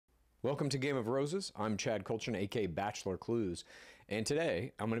Welcome to Game of Roses. I'm Chad Colchin, aka Bachelor Clues, and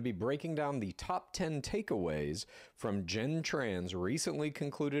today I'm going to be breaking down the top 10 takeaways from Jenn Tran's recently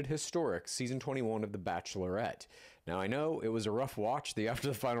concluded historic season 21 of The Bachelorette. Now, I know it was a rough watch. The After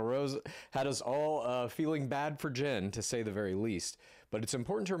the Final Rose had us all feeling bad for Jenn, to say the very least. But it's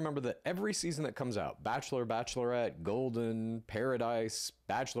important to remember that every season that comes out, Bachelor, Bachelorette, Golden, Paradise,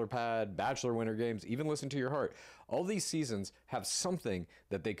 Bachelor Pad, Bachelor Winter Games, even Listen to Your Heart, all these seasons have something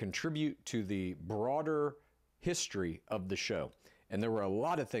that they contribute to the broader history of the show. And there were a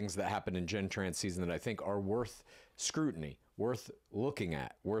lot of things that happened in Jenn Tran's season that I think are worth scrutiny, worth looking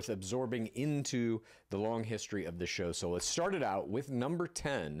at, worth absorbing into the long history of the show. So let's start it out with number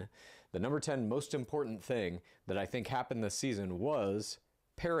 10. The number 10 most important thing that I think happened this season was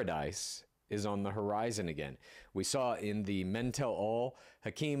Paradise is on the horizon again. We saw in the Men Tell All,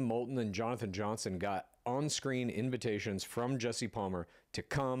 Hakeem Moulton and Jonathan Johnson got on-screen invitations from Jesse Palmer to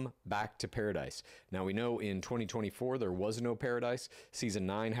come back to Paradise. Now, we know in 2024 there was no Paradise. Season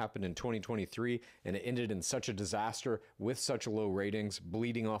 9 happened in 2023, and it ended in such a disaster with such low ratings,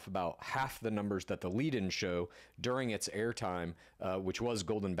 bleeding off about half the numbers that the lead-in show during its airtime, which was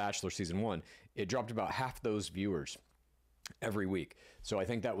Golden Bachelor Season 1, it dropped about half those viewers every week. So I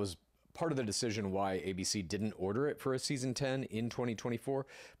think that was part of the decision why ABC didn't order it for a season 10 in 2024,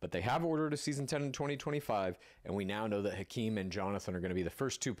 but they have ordered a season 10 in 2025, and we now know that Hakeem and Jonathan are going to be the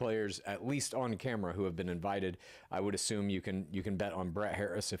first two players, at least on camera, who have been invited. I would assume you can bet on Brett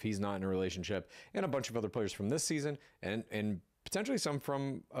Harris if he's not in a relationship, and a bunch of other players from this season, and potentially some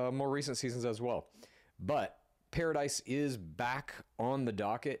from more recent seasons as well. But Paradise is back on the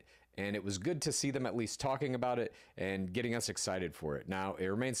docket, and it was good to see them at least talking about it and getting us excited for it. Now, it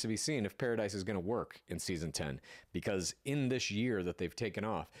remains to be seen if Paradise is going to work in season 10, because in this year that they've taken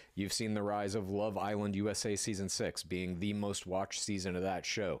off, you've seen the rise of Love Island USA season 6 being the most watched season of that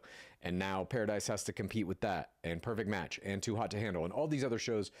show. And now Paradise has to compete with that, and Perfect Match, and Too Hot to Handle, and all these other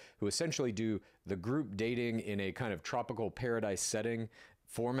shows who essentially do the group dating in a kind of tropical paradise setting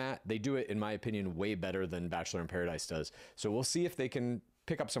format. They do it, in my opinion, way better than Bachelor in Paradise does. So we'll see if they can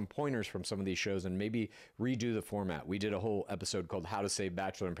pick up some pointers from some of these shows and maybe redo the format. We did a whole episode called How to Save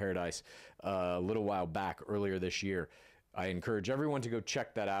Bachelor in Paradise a little while back, earlier this year. I encourage everyone to go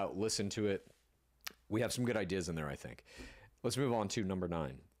check that out, listen to it. We have some good ideas in there, I think. Let's move on to number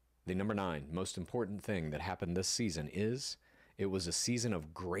 9. The number 9 most important thing that happened this season is it was a season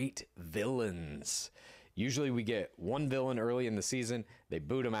of great villains. Usually we get one villain early in the season, they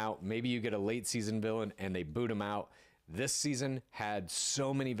boot him out. Maybe you get a late season villain and they boot him out. This season had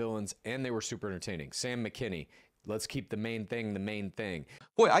so many villains, and they were super entertaining. Sam McKinney, let's keep the main thing the main thing.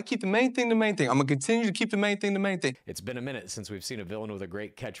 Boy, I keep the main thing the main thing. I'm going to continue to keep the main thing the main thing. It's been a minute since we've seen a villain with a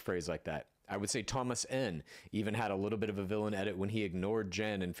great catchphrase like that. I would say Thomas N. even had a little bit of a villain edit when he ignored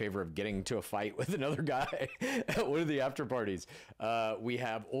Jenn in favor of getting to a fight with another guy at one of the after parties. We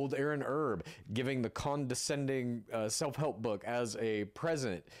have old Aaron Erb giving the condescending self-help book as a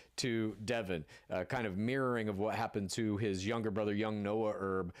present to Devin, kind of mirroring of what happened to his younger brother, young Noah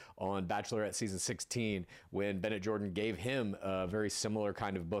Erb, on Bachelorette season 16, when Bennett Jordan gave him a very similar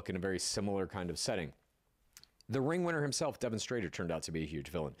kind of book in a very similar kind of setting. The ring winner himself, Devin Strader, turned out to be a huge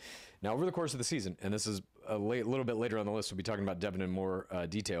villain. Now, over the course of the season, and this is a little bit later on the list, we'll be talking about Devin in more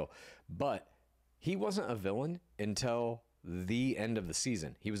detail, but he wasn't a villain until the end of the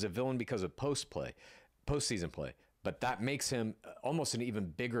season. He was a villain because of postseason play, but that makes him almost an even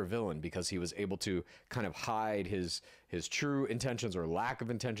bigger villain because he was able to kind of hide his true intentions or lack of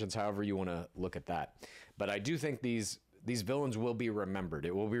intentions, however you want to look at that. But I do think these villains will be remembered.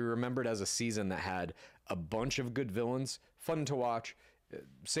 It will be remembered as a season that had a bunch of good villains, fun to watch.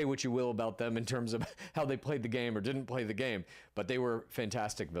 Say what you will about them in terms of how they played the game or didn't play the game, but they were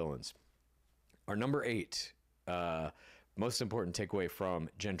fantastic villains. Our number 8 most important takeaway from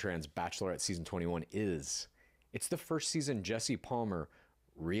Jenn Tran's Bachelorette season 21 is it's the first season Jesse Palmer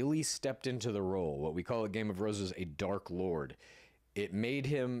really stepped into the role, what we call at Game of Roses a Dark Lord. It made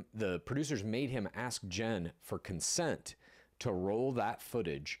him, the producers made him ask Jenn for consent to roll that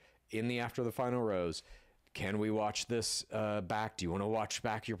footage in the After the Final Rose. Can we watch this back? Do you want to watch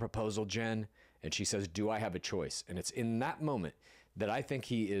back your proposal, Jenn? And she says, do I have a choice? And it's in that moment that I think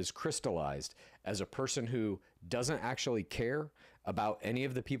he is crystallized as a person who doesn't actually care about any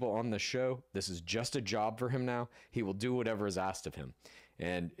of the people on the show. This is just a job for him now. He will do whatever is asked of him.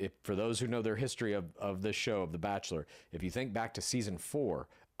 And if, for those who know their history of this show, of The Bachelor, if you think back to season 4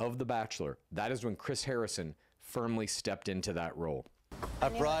 of The Bachelor, that is when Chris Harrison firmly stepped into that role. I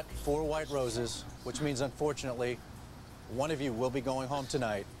brought 4 white roses, which means, unfortunately, one of you will be going home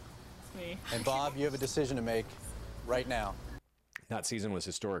tonight. Me. And Bob, you have a decision to make right now. That season was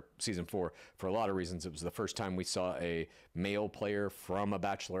historic, season 4, for a lot of reasons. It was the first time we saw a male player from a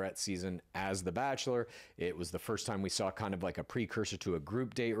Bachelorette season as the Bachelor. It was the first time we saw kind of like a precursor to a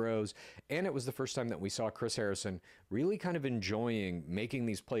group date rose. And it was the first time that we saw Chris Harrison really kind of enjoying making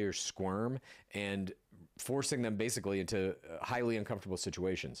these players squirm and forcing them basically into highly uncomfortable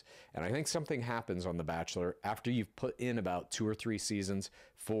situations. And I think something happens on The Bachelor after you've put in about 2 or 3 seasons,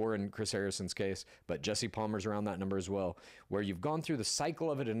 4 in Chris Harrison's case, but Jesse Palmer's around that number as well, where you've gone through the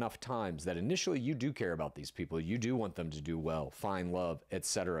cycle of it enough times that initially you do care about these people. You do want them to do well, find love,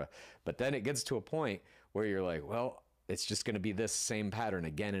 etc. But then it gets to a point where you're like, well, it's just going to be this same pattern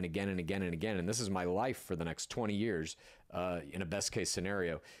again and again and again and again. And this is my life for the next 20 years in a best case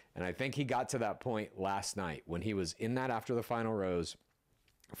scenario. And I think he got to that point last night when he was in that after the final rose,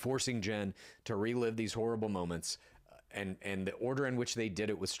 forcing Jenn to relive these horrible moments. And the order in which they did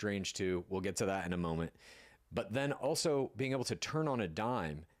it was strange too. We'll get to that in a moment. But then also being able to turn on a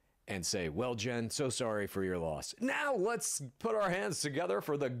dime and say, well, Jenn, so sorry for your loss. Now let's put our hands together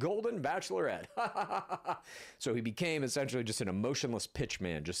for the Golden Bachelorette. So he became essentially just an emotionless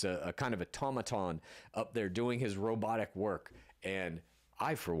pitchman, just a kind of automaton up there doing his robotic work. And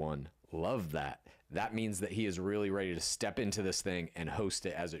I, for one, love that. That means that he is really ready to step into this thing and host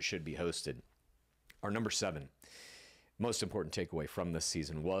it as it should be hosted. Our number 7 most important takeaway from this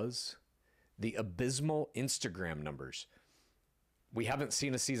season was the abysmal Instagram numbers. We haven't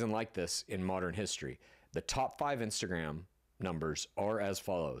seen a season like this in modern history. The top 5 Instagram numbers are as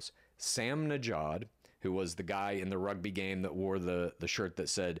follows. Sam Najad, who was the guy in the rugby game that wore the shirt that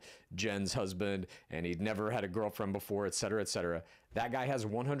said Jenn's husband and he'd never had a girlfriend before, et cetera, et cetera. That guy has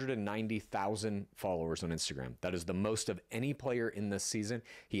 190,000 followers on Instagram. That is the most of any player in this season.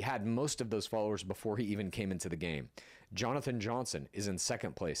 He had most of those followers before he even came into the game. Jonathan Johnson is in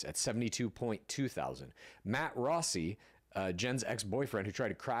second place at 72.2 thousand. Matt Rossi, Jenn's ex-boyfriend who tried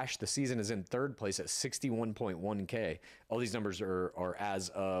to crash the season, is in third place at 61.1K. All these numbers are as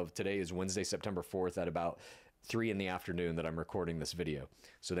of today is Wednesday, September 4th at about 3 in the afternoon that I'm recording this video.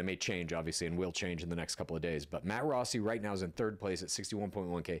 So they may change, obviously, and will change in the next couple of days. But Matt Rossi right now is in third place at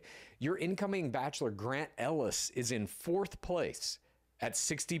 61.1K. Your incoming Bachelor, Grant Ellis, is in fourth place at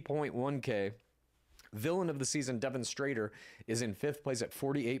 60.1K. Villain of the season, Devin Strader, is in 5th place at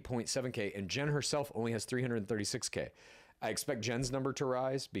 48.7K, and Jenn herself only has 336K. I expect Jenn's number to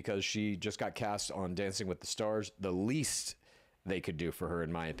rise because she just got cast on Dancing with the Stars, the least they could do for her,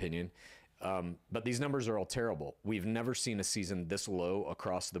 in my opinion. But these numbers are all terrible. We've never seen a season this low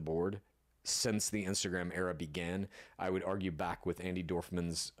across the board since the Instagram era began. I would argue back with Andy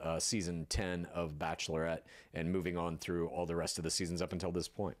Dorfman's season 10 of Bachelorette and moving on through all the rest of the seasons up until this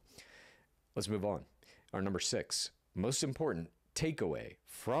point. Let's move on. Our number 6, most important takeaway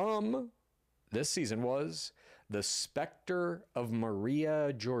from this season was the specter of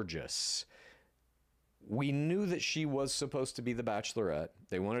Maria Georgis. We knew that she was supposed to be the Bachelorette.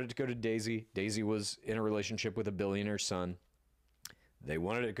 They wanted it to go to Daisy. Daisy was in a relationship with a billionaire son. They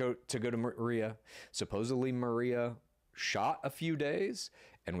wanted it to go to Maria. Supposedly Maria shot a few days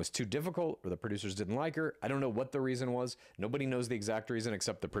and was too difficult, or the producers didn't like her. I don't know what the reason was. Nobody knows the exact reason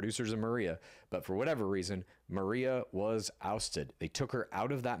except the producers and Maria. But for whatever reason, Maria was ousted. They took her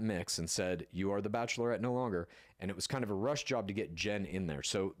out of that mix and said, you are the Bachelorette no longer. And it was kind of a rush job to get Jenn in there.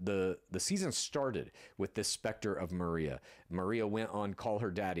 So the season started with this specter of Maria. Maria went on Call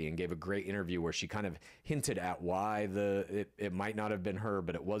Her Daddy and gave a great interview where she kind of hinted at why it might not have been her,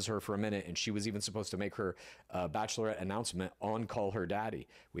 but it was her for a minute. And she was even supposed to make her Bachelorette announcement on Call Her Daddy.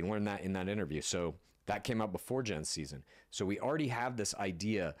 We learned that in that interview. So that came out before Jenn's season. So we already have this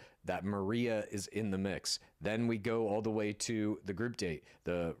idea that Maria is in the mix. Then we go all the way to the group date,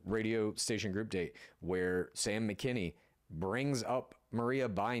 the radio station group date, where Sam McKinney brings up Maria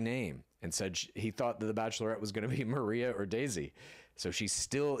by name and said he thought that the Bachelorette was going to be Maria or Daisy. So she's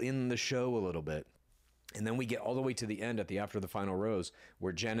still in the show a little bit. And then we get all the way to the end at the after the final rose,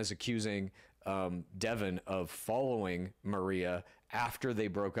 where Jenn is accusing Devin of following Maria after they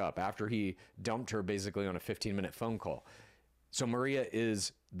broke up, after he dumped her basically on a 15-minute phone call. So Maria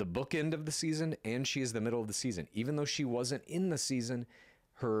is the bookend of the season and she is the middle of the season. Even though she wasn't in the season,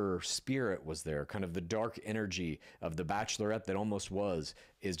 her spirit was there. Kind of the dark energy of the Bachelorette that almost was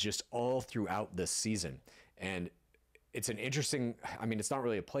is just all throughout this season. And it's an interesting, I mean, it's not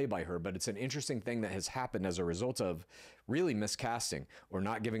really a play by her, but it's an interesting thing that has happened as a result of really miscasting or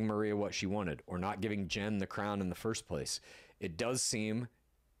not giving Maria what she wanted or not giving Jenn the crown in the first place. It does seem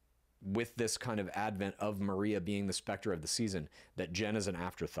with this kind of advent of Maria being the specter of the season that Jenn is an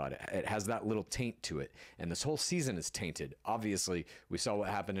afterthought. It has that little taint to it. And this whole season is tainted. Obviously, we saw what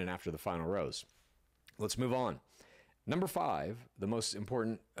happened in After the Final Rose. Let's move on. Number 5, the most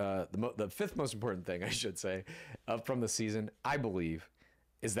important, the fifth most important thing, I should say, from the season, I believe,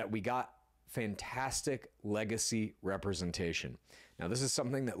 is that we got fantastic legacy representation. Now, this is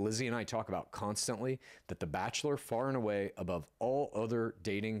something that Lizzie and I talk about constantly, that The Bachelor, far and away above all other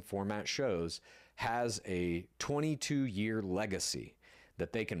dating format shows, has a 22-year legacy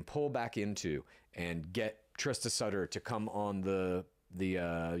that they can pull back into and get Trista Sutter to come on the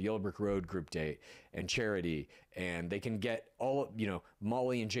Yellow Brick Road group date, and Charity, and they can get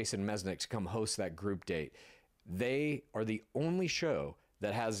Molly and Jason Mesnick to come host that group date. They are the only show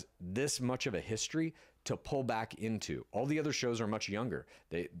that has this much of a history to pull back into. All the other shows are much younger.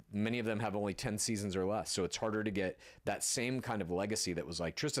 Many of them have only 10 seasons or less, so it's harder to get that same kind of legacy that was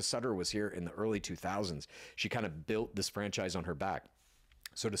like Trista Sutter was here in the early 2000s. She kind of built this franchise on her back.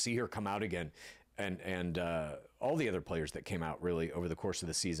 So to see her come out again, and all the other players that came out really over the course of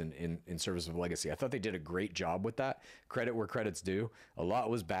the season in service of legacy, I thought they did a great job with that. Credit where credit's due. A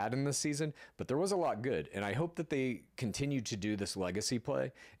lot was bad in this season, but there was a lot good. And I hope that they continue to do this legacy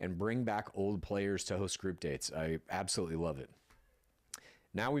play and bring back old players to host group dates. I absolutely love it.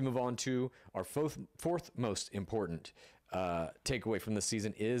 Now we move on to our fourth most important takeaway from the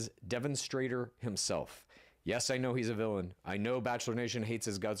season is Devin Strader himself. Yes, I know he's a villain. I know Bachelor Nation hates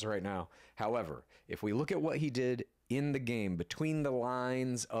his guts right now. However, if we look at what he did in the game, between the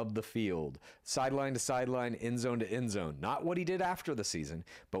lines of the field, sideline to sideline, end zone to end zone, not what he did after the season,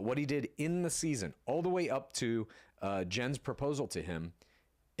 but what he did in the season, all the way up to Jenn's proposal to him,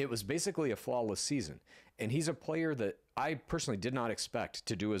 it was basically a flawless season. And he's a player that I personally did not expect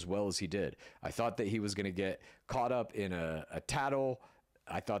to do as well as he did. I thought that he was going to get caught up in a tattle.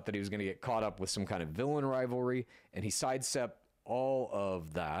 I thought that he was going to get caught up with some kind of villain rivalry, and he sidestepped all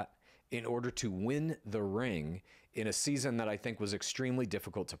of that in order to win the ring in a season that I think was extremely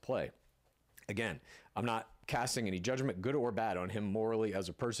difficult to play. Again, I'm not casting any judgment, good or bad, on him morally as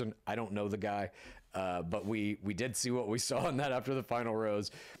a person. I don't know the guy, but we did see what we saw in that after the final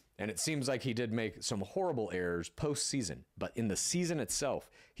rose, and it seems like he did make some horrible errors postseason. But in the season itself,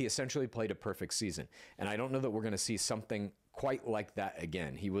 he essentially played a perfect season, and I don't know that we're going to see something quite like that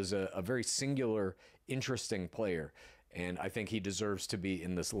again. He was a very singular, interesting player, and I think he deserves to be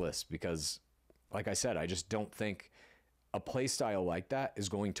in this list because, like I said, I just don't think a play style like that is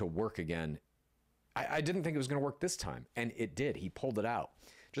going to work again. I didn't think it was going to work this time, and it did. He pulled it out.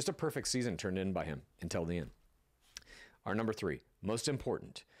 Just a perfect season turned in by him until the end. Our number 3, most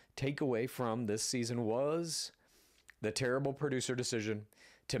important takeaway from this season was the terrible producer decision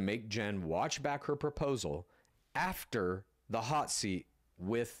to make Jenn watch back her proposal after the hot seat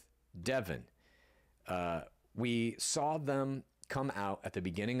with Devin. We saw them come out at the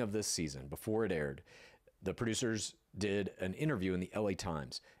beginning of this season before it aired. The producers did an interview in the LA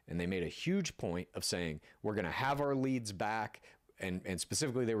Times, and they made a huge point of saying, we're going to have our leads back. And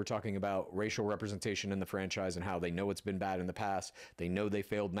specifically, they were talking about racial representation in the franchise and how they know it's been bad in the past. They know they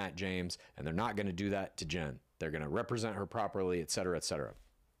failed Matt James, and they're not going to do that to Jenn. They're going to represent her properly, et cetera, et cetera.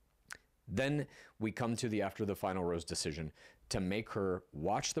 Then we come to the after the final rose decision to make her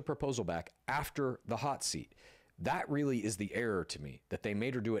watch the proposal back after the hot seat. That really is the error to me, that they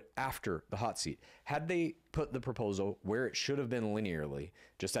made her do it after the hot seat. Had they put the proposal where it should have been linearly,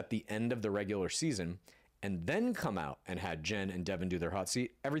 just at the end of the regular season, and then come out and had Jenn and Devin do their hot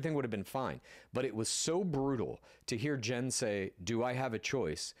seat, everything would have been fine. But it was so brutal to hear Jenn say, do I have a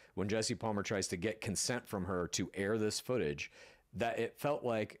choice, when Jesse Palmer tries to get consent from her to air this footage, that it felt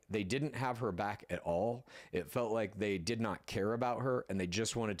like they didn't have her back at all. It felt like they did not care about her and they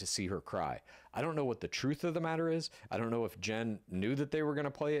just wanted to see her cry. I don't know what the truth of the matter is. I don't know if Jenn knew that they were going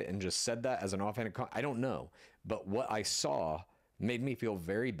to play it and just said that as an offhanded comment. I don't know. But what I saw made me feel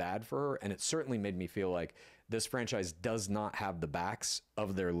very bad for her, and it certainly made me feel like this franchise does not have the backs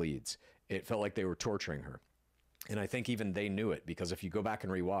of their leads. It felt like they were torturing her. And I think even they knew it, because if you go back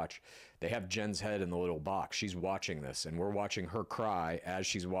and rewatch, they have Jenn's head in the little box. She's watching this, and we're watching her cry as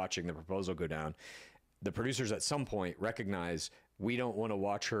she's watching the proposal go down. The producers at some point recognize we don't want to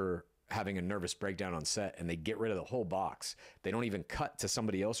watch her having a nervous breakdown on set, and they get rid of the whole box. They don't even cut to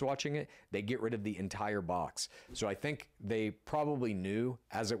somebody else watching it. They get rid of the entire box. So I think they probably knew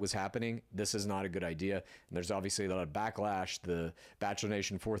as it was happening, this is not a good idea. And there's obviously a lot of backlash. The Bachelor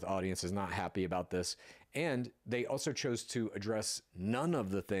Nation 4th audience is not happy about this. And they also chose to address none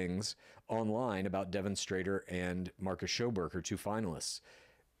of the things online about Devin Strader and Marcus Schoberg, her 2 finalists.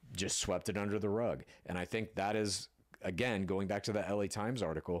 Just swept it under the rug. And I think that is, again, going back to the LA Times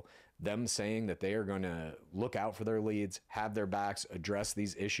article, them saying that they are going to look out for their leads, have their backs, address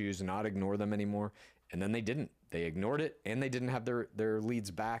these issues, not ignore them anymore. And then they didn't. They ignored it, and they didn't have their leads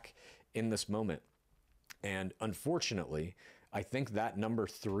back in this moment. And unfortunately, I think that number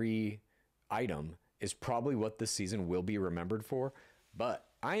 3 item is probably what this season will be remembered for. But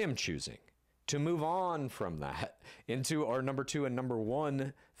I am choosing to move on from that into our number 2 and number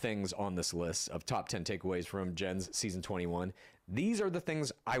 1 things on this list of top 10 takeaways from Jenn's season 21. These are the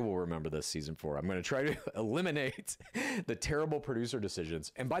things I will remember this season for. I'm going to try to eliminate the terrible producer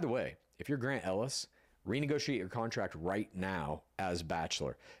decisions. And by the way, if you're Grant Ellis, renegotiate your contract right now as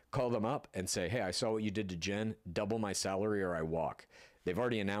Bachelor. Call them up and say, hey, I saw what you did to Jenn. Double my salary or I walk. They've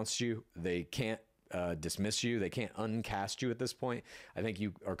already announced you. They can't dismiss you. They can't uncast you at this point. I think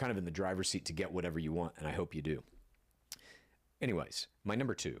you are kind of in the driver's seat to get whatever you want, and I hope you do. Anyways, my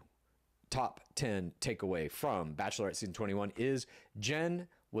number 2 top 10 takeaway from Bachelorette season 21 is Jenn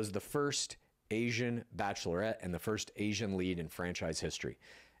was the first Asian Bachelorette and the first Asian lead in franchise history.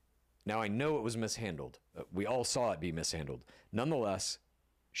 Now, I know it was mishandled. We all saw it be mishandled. Nonetheless,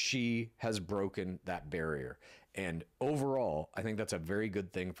 she has broken that barrier. And overall, I think that's a very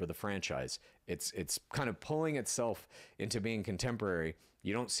good thing for the franchise. It's kind of pulling itself into being contemporary.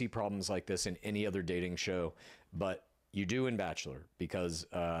 You don't see problems like this in any other dating show, but you do in Bachelor because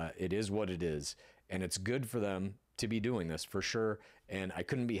it is what it is. And it's good for them to be doing this for sure. And I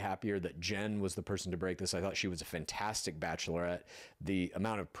couldn't be happier that Jenn was the person to break this. I thought she was a fantastic Bachelorette. The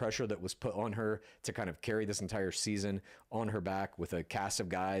amount of pressure that was put on her to kind of carry this entire season on her back with a cast of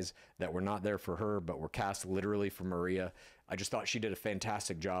guys that were not there for her, but were cast literally for Maria. I just thought she did a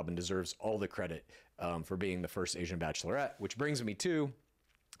fantastic job and deserves all the credit for being the first Asian Bachelorette, which brings me to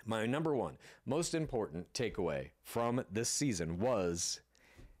my number 1 most important takeaway from this season was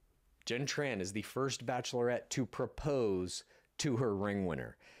Jenn Tran is the first Bachelorette to propose to her ring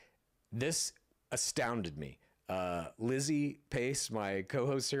winner. This astounded me. Lizzie Pace, my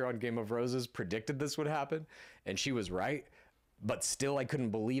co-host here on Game of Roses, predicted this would happen, and she was right, but still I couldn't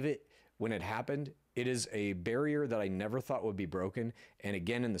believe it when it happened. It is a barrier that I never thought would be broken, and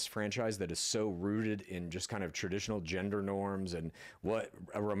again, in this franchise that is so rooted in just kind of traditional gender norms and what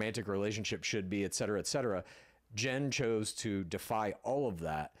a romantic relationship should be, et cetera, Jenn chose to defy all of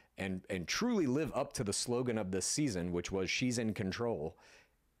that and truly live up to the slogan of this season, which was she's in control,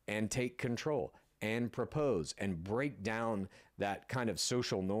 and take control and propose and break down that kind of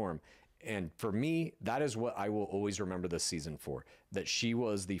social norm. And for me, that is what I will always remember this season for, that she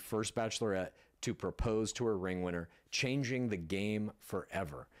was the first Bachelorette to propose to her ring winner, changing the game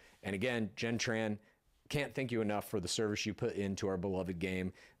forever. And again, Jenn Tran, can't thank you enough for the service you put into our beloved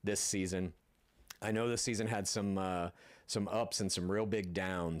game this season. I know this season had some ups and some real big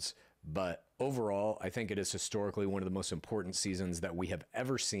downs, but overall, I think it is historically one of the most important seasons that we have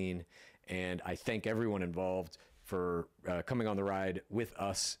ever seen. And I thank everyone involved for coming on the ride with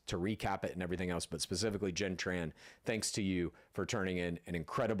us to recap it and everything else, but specifically Jenn Tran, thanks to you for turning in an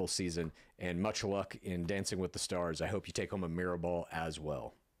incredible season, and much luck in Dancing with the Stars. I hope you take home a mirror ball as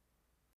well.